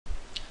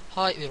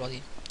Hi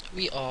everybody,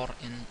 we are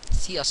in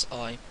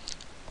CSI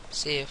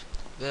SAFE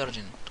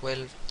version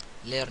 12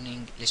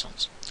 learning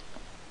lessons.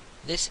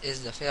 This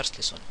is the first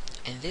lesson.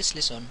 In this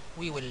lesson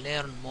we will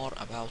learn more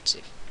about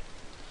SAFE.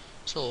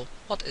 So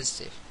what is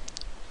SAFE?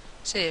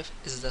 SAFE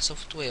is the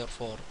software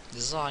for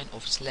design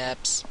of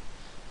slabs,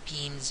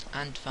 beams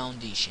and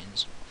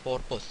foundations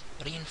for both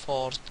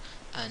reinforced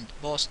and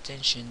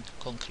post-tensioned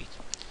concrete.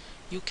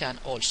 You can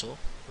also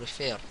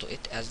refer to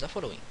it as the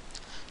following: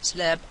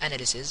 slab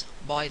analysis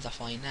by the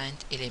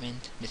finite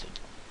element method,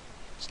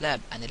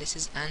 slab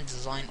analysis and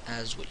design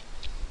as well.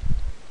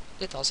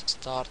 Let us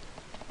start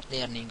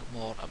learning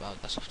more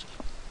about the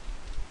software.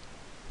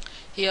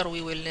 Here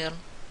we will learn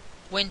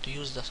when to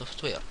use the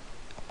software.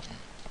 In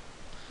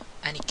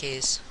any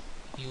case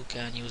you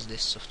can use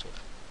this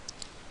software.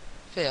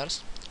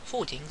 First,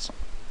 footings,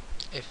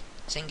 if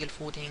single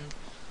footing,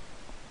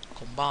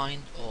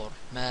 combined or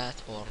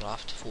mat or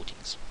raft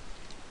footings.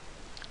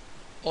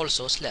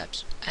 Also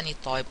slabs, any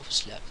type of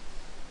slab,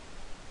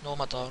 no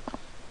matter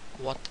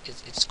what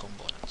is its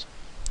component.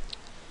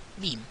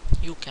 Beam,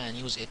 you can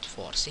use it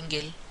for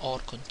single or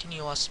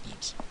continuous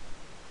beams.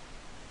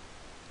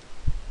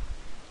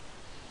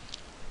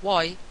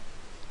 Why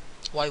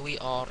we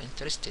are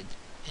interested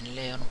in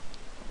learn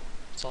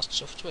such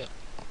software?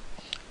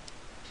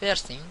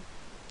 First thing,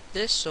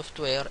 this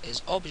software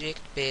is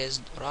object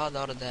based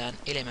rather than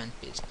element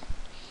based.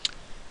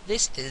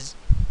 This is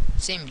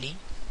simply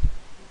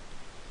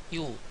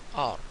you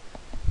are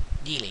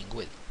dealing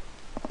with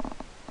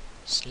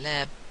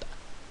slab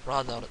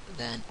rather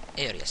than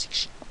area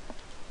section,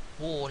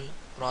 wall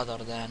rather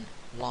than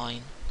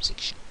line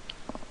section,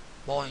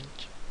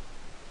 point.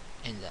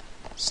 In the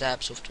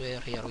SAP software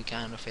here we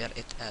can refer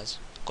it as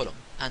column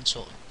and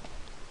so on.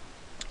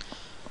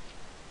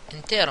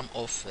 In terms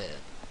of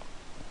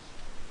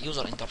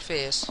user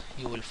interface,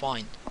 you will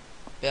find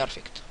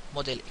perfect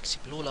model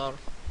explorer.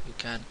 You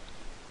can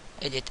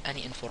edit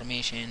any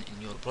information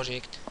in your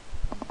project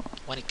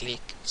one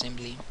click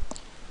simply,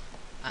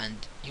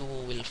 and you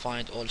will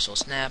find also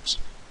snaps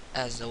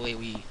as the way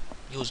we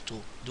used to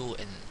do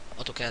in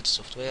AutoCAD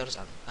softwares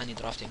and any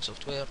drafting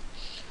software.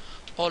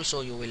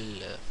 Also you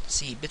will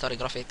see better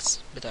graphics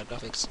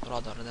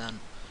rather than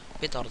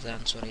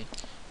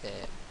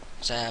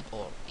SAP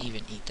or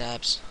even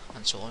eTabs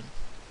and so on.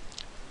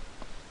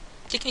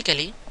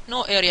 Technically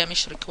no area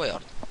mesh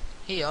required.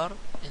 Here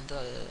in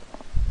the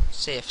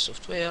SAFE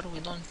software we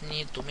don't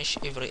need to mesh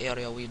every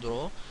area we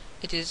draw,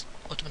 it is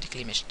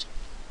automatically meshed.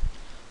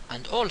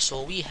 And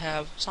also we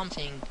have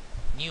something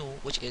new,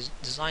 which is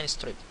design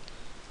strip.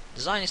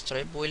 Design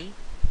strip will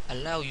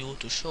allow you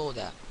to show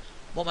the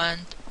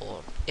moment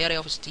or area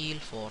of steel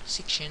for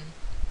section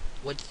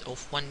width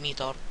of 1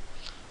 meter,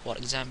 for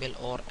example,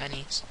 or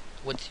any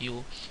width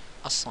you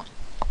assign.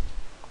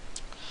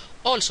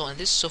 Also in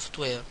this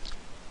software,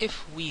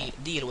 if we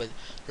deal with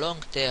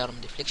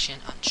long-term deflection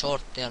and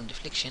short-term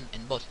deflection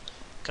in both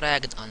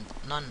cracked and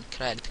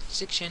non-cracked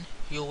section,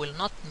 you will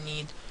not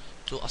need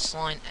to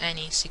assign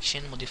any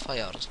section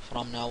modifiers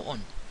from now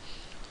on.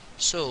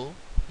 So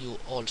you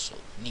also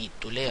need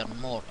to learn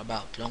more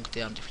about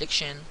long-term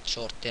deflection,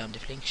 short-term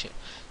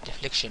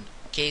deflection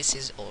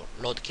cases or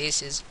load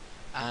cases,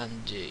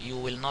 and you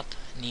will not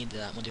need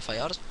the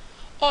modifiers.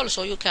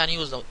 Also you can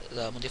use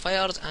the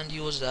modifiers and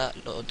use the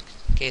load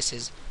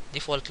cases,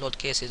 default load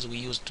cases we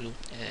used to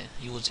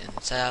use in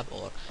SAP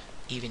or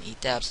even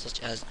eTabs,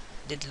 such as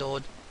dead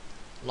load,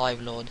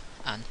 live load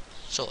and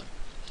so on.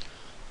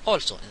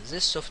 Also in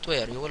this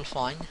software you will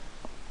find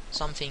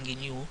something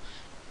new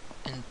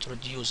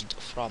introduced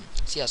from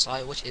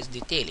CSI, which is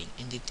detailing.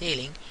 In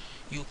detailing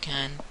you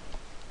can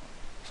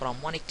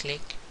from one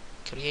click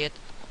create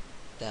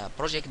the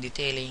project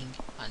detailing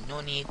and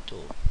no need to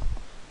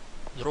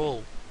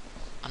draw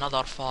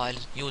another file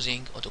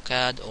using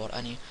AutoCAD or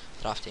any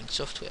drafting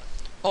software.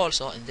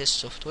 Also in this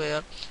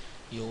software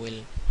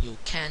you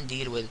can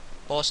deal with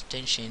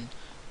post-tensioned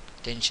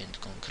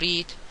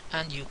concrete,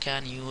 and you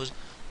can use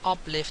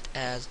uplift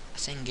as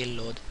single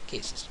load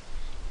cases.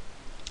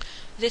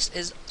 This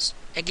is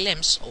a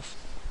glimpse of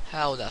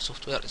how the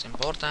software is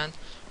important,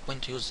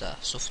 when to use the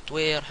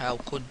software, how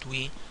could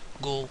we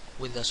go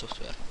with the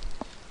software.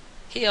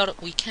 Here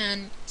we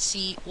can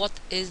see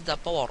what is the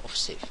power of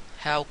SAFE.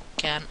 How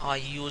can I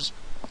use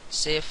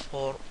SAFE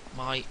for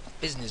my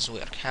business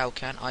work? How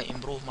can I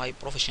improve my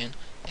profession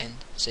in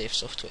SAFE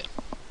software?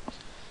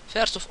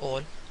 First of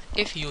all,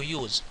 if you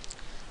use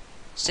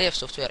SAFE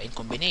software in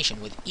combination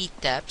with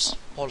eTabs,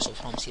 also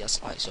from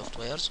CSI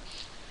softwares,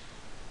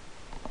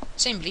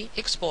 simply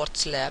export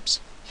slabs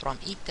from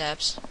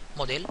eTabs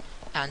model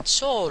and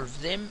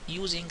solve them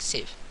using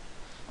SAFE.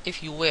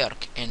 If you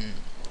work in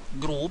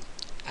group,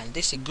 and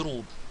this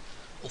group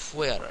of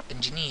where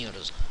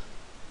engineers,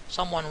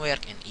 someone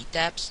work in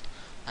eTabs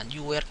and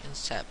you work in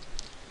SAP,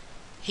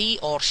 he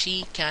or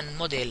she can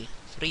model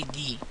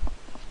 3D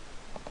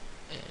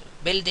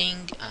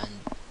building and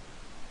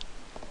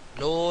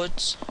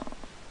loads,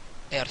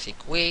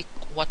 earthquake,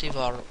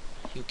 whatever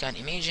you can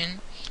imagine,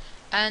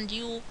 and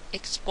you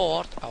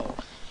export, or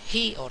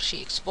he or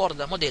she export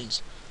the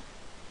models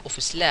of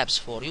slabs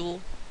for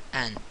you,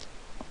 and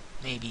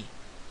maybe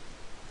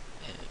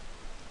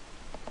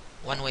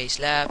one-way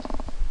slab,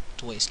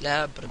 two-way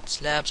slab, brick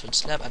slab, solid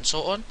slab, and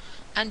so on,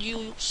 and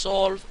you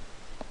solve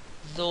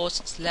those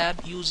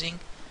slabs using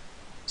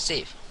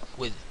SAFE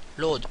with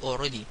load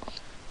already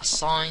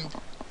assigned,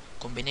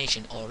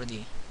 combination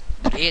already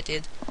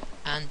created,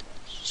 and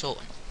so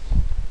on.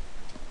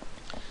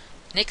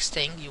 Next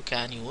thing you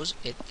can use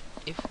it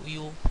if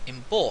you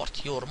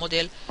import your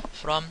model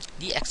from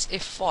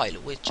DXF file,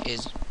 which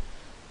is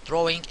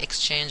drawing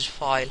exchange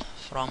file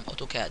from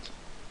AutoCAD,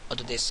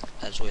 Autodesk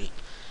as well.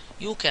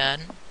 You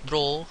can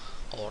draw,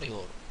 or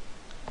your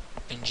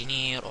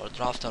engineer or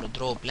drafter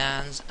draw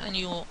plans, and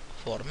you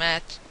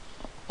format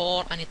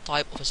or any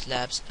type of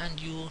slabs, and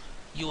you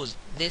use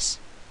this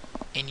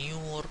in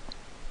your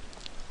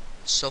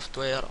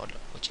software, or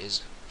which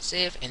is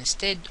SAFE,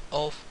 instead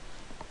of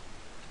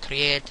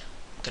create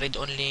grid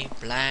only,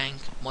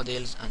 blank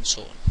models, and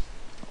so on.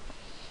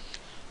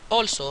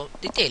 Also,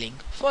 detailing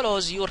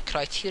follows your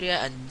criteria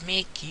and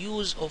make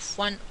use of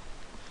one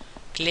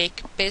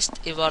click best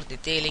ever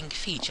detailing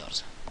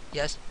features.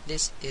 Yes,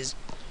 this is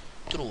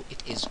true.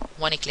 It is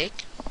one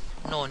click,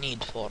 no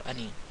need for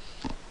any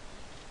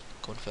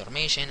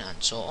confirmation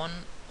and so on.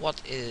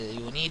 What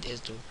you need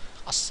is to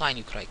assign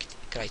your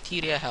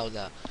criteria, how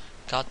the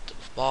cut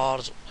of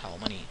bars, how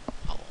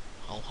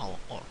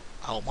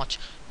much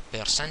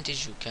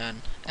percentage you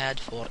can add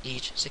for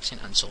each section,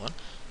 and so on.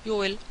 You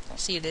will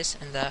see this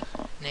in the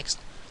next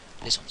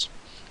lessons.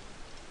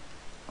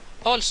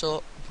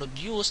 Also,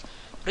 produce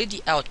ready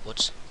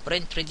outputs,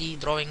 print ready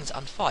drawings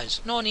and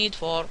files. No need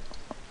for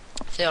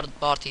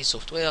third-party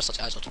software such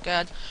as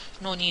AutoCAD.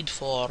 No need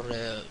for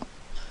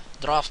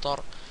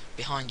drafter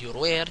behind your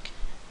work.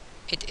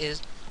 It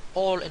is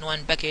all in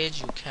one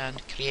package. You can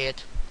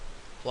create,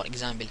 for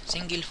example,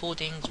 single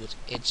footings with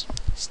edge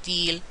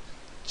steel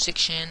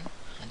section,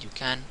 and you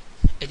can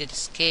edit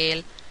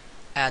scale,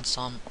 add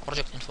some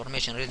project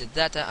information related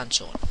data, and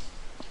so on.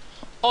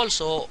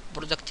 Also,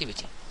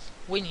 productivity.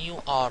 When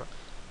you are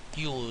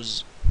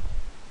use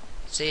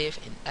SAFE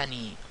in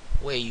any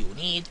way you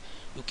need,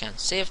 you can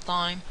save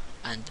time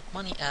and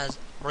money as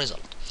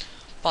result.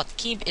 But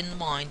keep in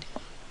mind,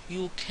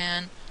 you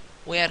can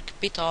work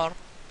better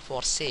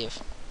for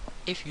SAFE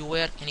if you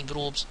work in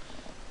groups,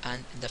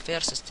 and the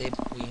first step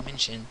we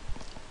mentioned,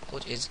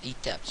 which is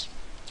tabs.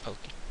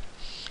 Okay.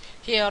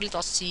 Here let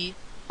us see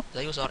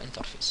the user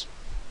interface.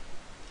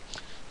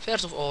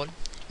 First of all,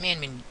 main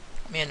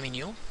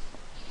menu,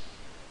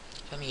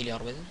 familiar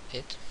with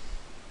it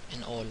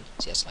in all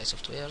CSI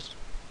softwares.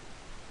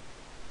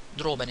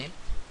 Draw panel,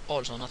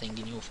 also nothing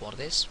new for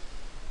this.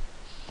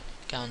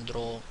 Can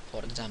draw,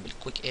 for example,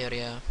 quick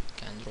area,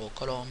 can draw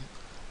column,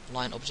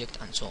 line object,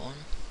 and so on.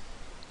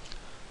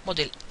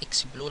 Model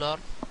explorer,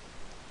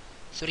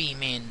 three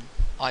main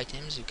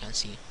items you can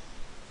see: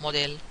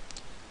 model,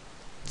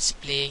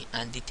 display,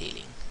 and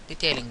detailing.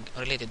 Detailing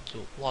related to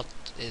what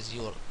is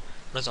your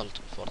result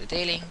for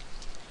detailing.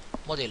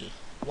 Model,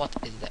 what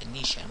is the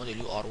initial model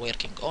you are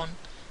working on.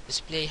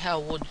 Display, how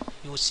would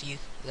you see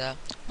the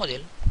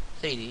model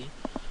 3D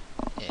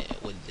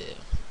with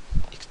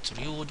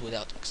extrude,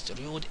 without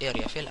extrude,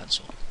 area fill, and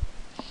so on.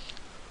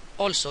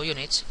 Also,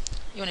 units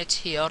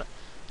here,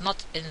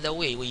 not in the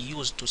way we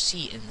used to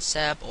see in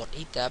SAP or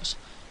tabs,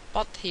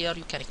 but here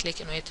you can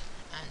click on it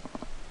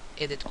and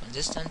edit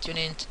consistent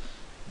unit,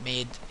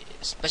 made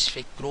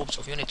specific groups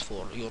of unit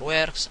for your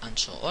works, and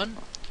so on.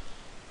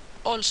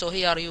 Also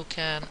here you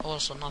can,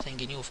 also nothing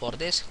new for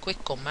this,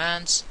 quick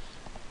commands,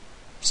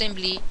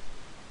 simply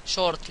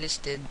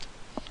shortlisted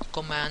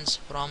commands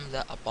from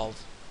the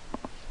above,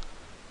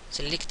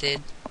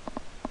 selected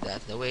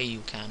that the way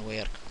you can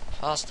work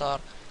faster,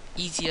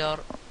 easier,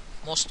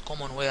 most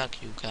common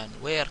work you can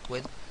work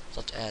with,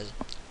 such as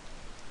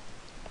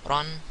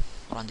run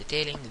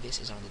detailing,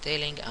 this is run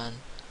detailing, and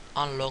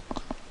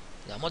unlock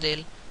the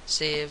model,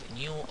 save,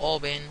 new,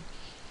 open,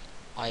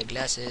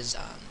 eyeglasses,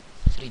 and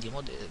 3D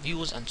model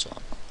views, and so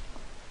on.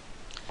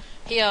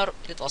 Here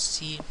let us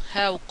see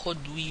how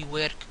could we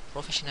work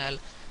professional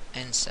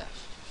in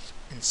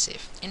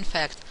SAFE. In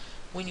fact,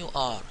 when you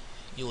are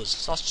use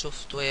such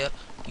software,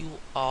 you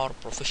are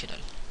professional.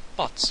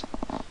 But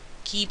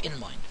keep in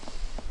mind,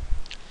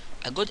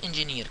 a good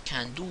engineer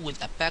can do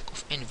with a pack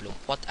of envelope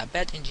what a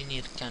bad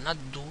engineer cannot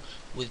do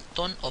with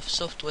ton of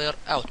software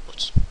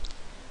outputs.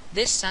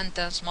 This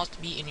sentence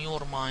must be in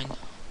your mind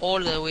all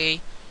the way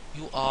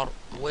you are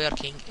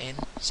working in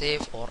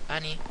SAFE or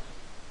any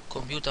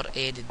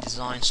computer-aided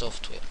design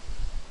software.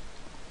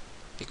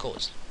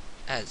 Because,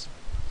 as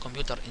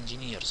computer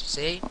engineers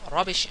say,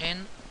 rubbish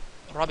in,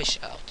 rubbish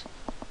out.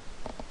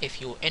 If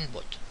you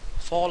input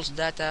false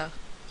data,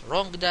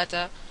 wrong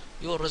data,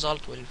 your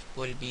result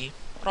will be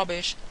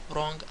rubbish,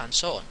 wrong, and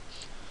so on.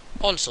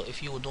 Also,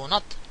 if you do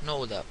not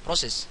know the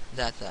process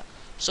that the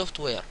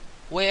software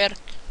work,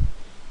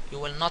 you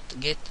will not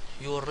get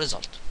your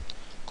result.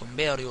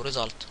 Compare your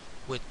result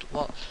with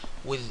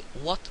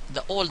what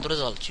the old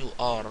result you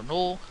are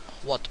know,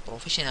 what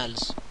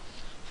professionals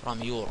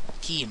from your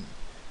team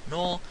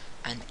know,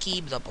 and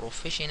keep the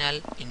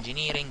professional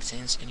engineering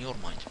sense in your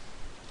mind.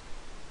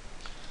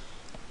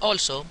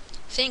 Also,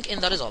 think in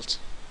the result.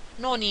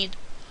 No need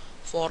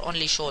for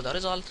only show the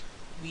result.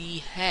 We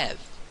have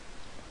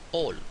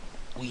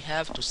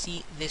to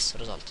see this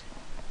result.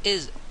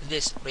 Is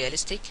this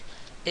realistic?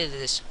 Is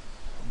this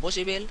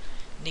possible?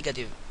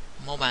 Negative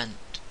moment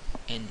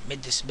in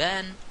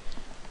mid-span,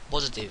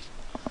 positive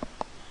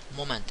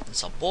moment in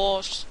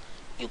support.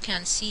 You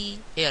can see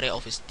area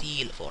of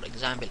steel, for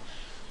example,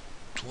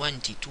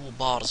 22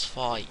 bars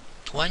phi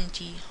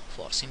 20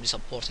 for simply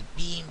supported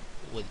beam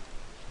with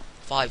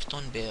 5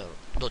 ton per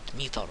dot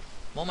meter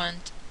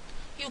moment.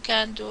 You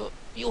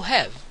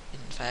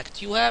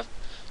have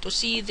to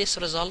see this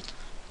result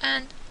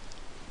and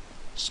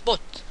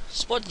spot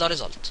the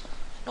result.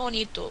 No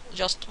need to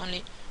just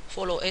only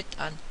follow it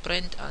and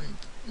print, and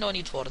no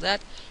need for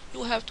that.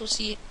 You have to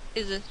see,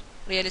 is it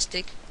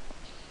realistic,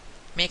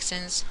 make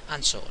sense,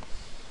 and so on.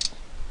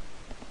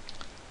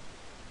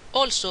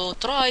 Also,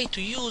 try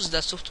to use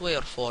the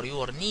software for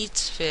your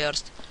needs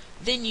first,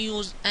 then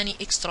use any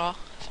extra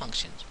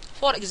functions.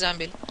 For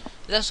example,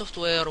 the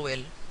software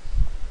will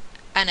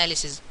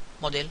analyze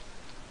model,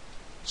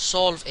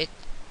 solve it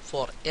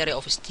for area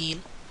of steel,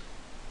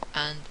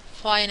 and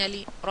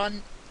finally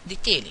run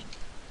detailing.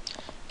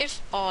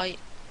 If I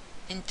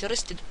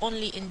interested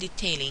only in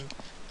detailing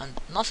and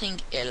nothing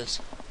else,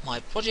 my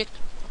project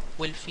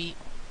will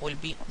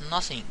be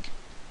nothing.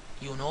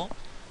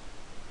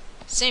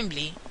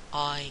 Simply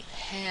I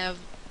have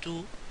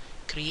to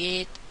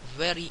create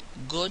very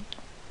good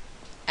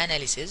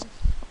analysis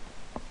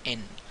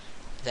in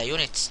the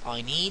units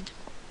I need.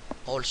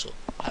 Also,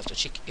 I have to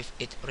check if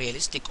it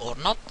realistic or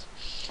not,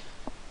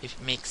 if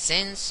it makes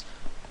sense.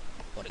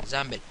 For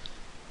example,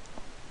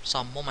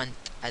 some moment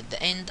at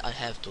the end I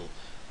have to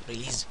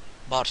release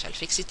partial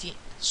fixity,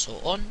 so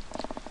on.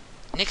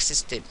 Next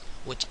step,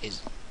 which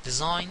is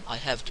design, I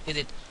have to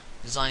edit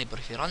design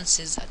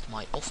preferences at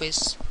my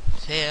office,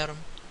 firm,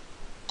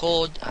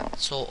 code, and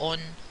so on.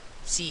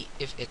 See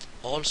if it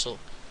also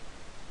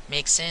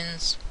makes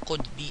sense,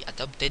 could be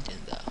adapted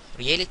in the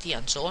reality,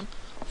 and so on.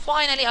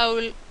 Finally, I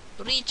will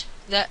reach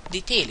the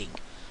detailing.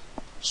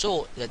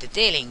 So the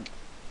detailing,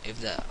 if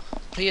the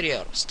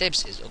prior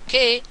steps is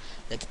okay,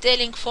 the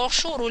detailing for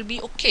sure will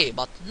be okay,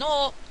 but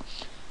no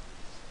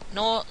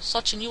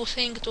such new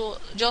thing to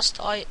just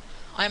I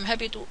am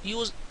happy to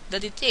use the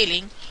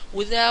detailing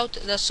without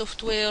the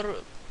software.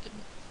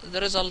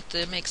 The result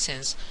makes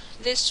sense.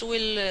 This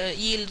will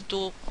yield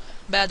to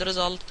bad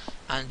result,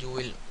 and you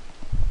will,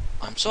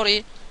 I'm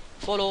sorry,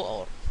 follow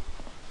or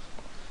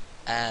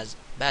as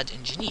bad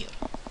engineer.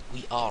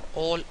 We are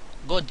all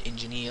good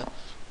engineer.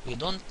 We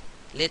don't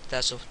let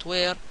the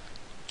software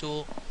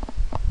to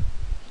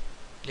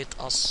let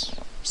us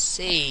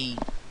say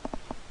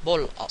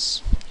bull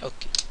us.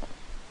 Okay.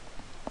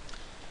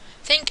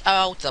 Think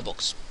out the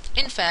box.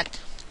 In fact,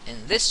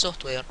 in this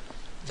software,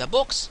 the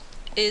box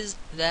is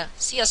the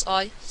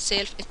CSI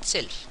SAFE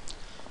itself,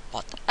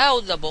 but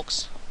out the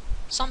box,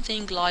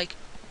 something like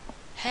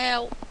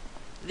how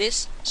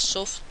this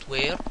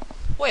software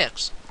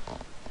works,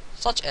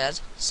 such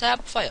as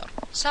SAFE.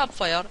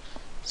 SAFE,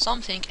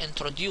 something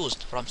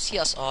introduced from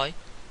CSI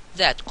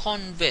that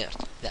convert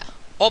the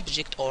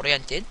object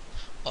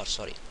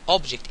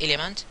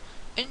element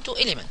into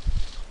element.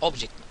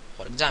 Object,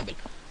 for example,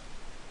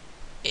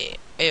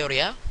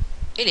 area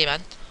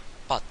element,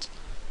 but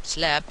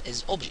slab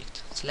is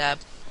object. Slab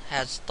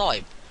has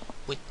type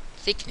with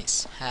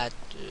thickness, had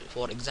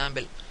for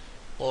example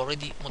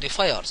already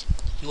modifiers.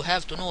 You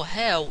have to know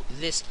how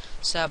this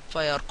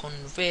SAFE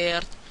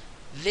convert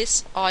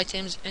these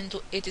items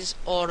into its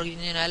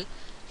original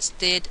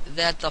state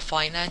that the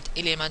finite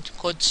element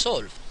could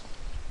solve.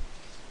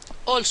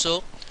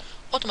 Also,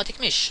 automatic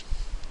mesh.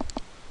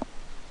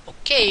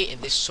 Okay,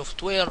 in this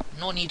software,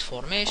 no need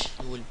for mesh.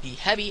 You will be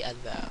happy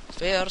at the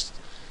first,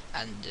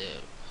 and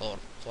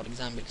for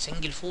example,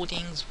 single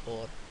footings,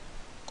 for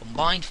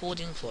combined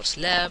footing, for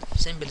slab,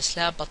 simple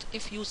slab. But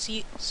if you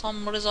see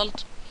some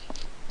result,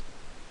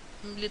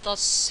 let us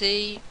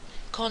say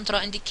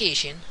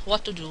contraindication,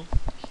 what to do?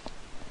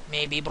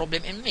 Maybe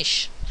problem in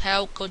mesh.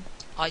 How could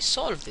I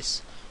solve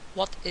this?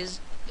 What is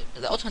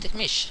the automatic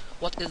mesh?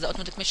 What is the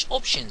automatic mesh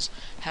options?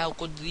 How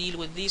could deal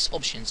with these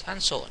options,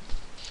 and so on.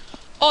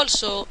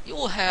 Also,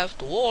 you have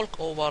to walk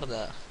over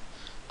the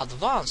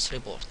advanced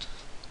report.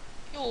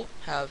 You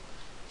have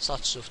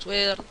such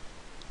software.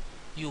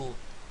 You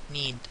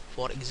need,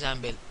 for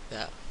example,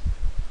 the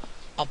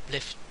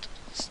uplift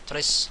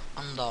stress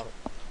under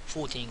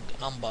footing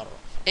number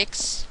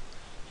X.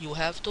 You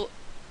have to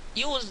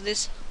use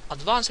this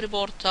advanced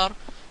reporter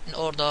in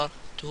order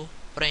to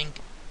bring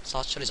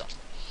such result.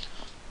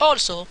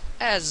 Also,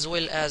 as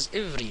well as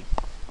every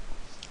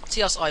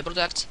CSI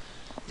product,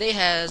 they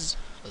have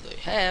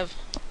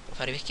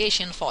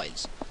verification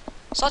files.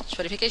 Such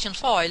verification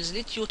files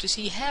let you to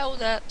see how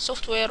the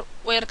software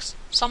works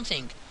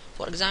something.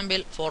 For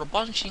example, for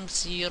bunching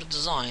shear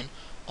design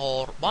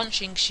or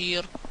bunching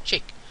shear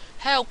check.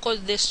 How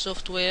could this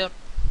software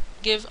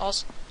give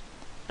us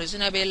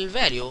reasonable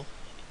value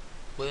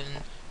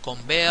when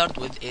compared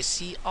with a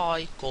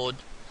CI code,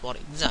 for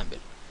example.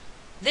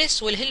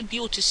 This will help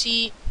you to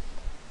see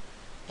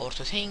or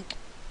to think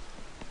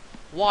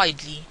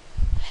widely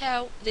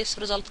how this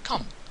result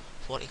come.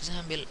 For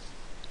example,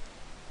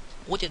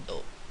 weighted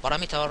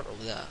parameter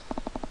of the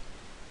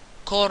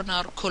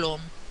corner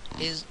column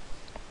is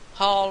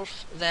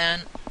half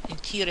than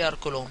interior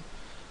column,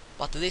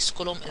 but this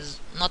column is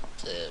not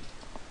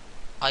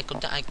I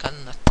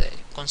cannot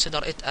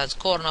consider it as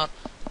corner.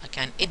 I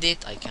can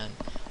edit, I can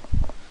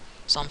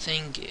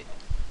something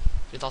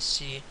let us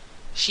see,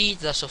 cheat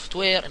the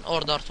software in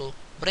order to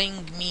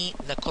bring me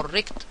the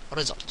correct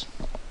result.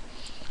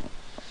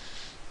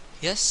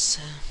 Yes,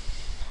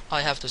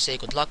 I have to say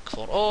good luck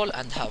for all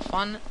and have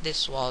fun.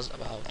 This was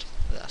about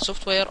the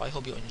software. I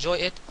hope you enjoy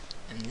it.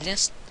 In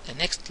the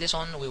next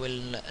lesson we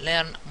will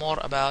learn more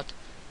about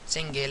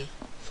single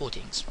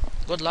footings.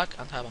 Good luck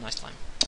and have a nice time.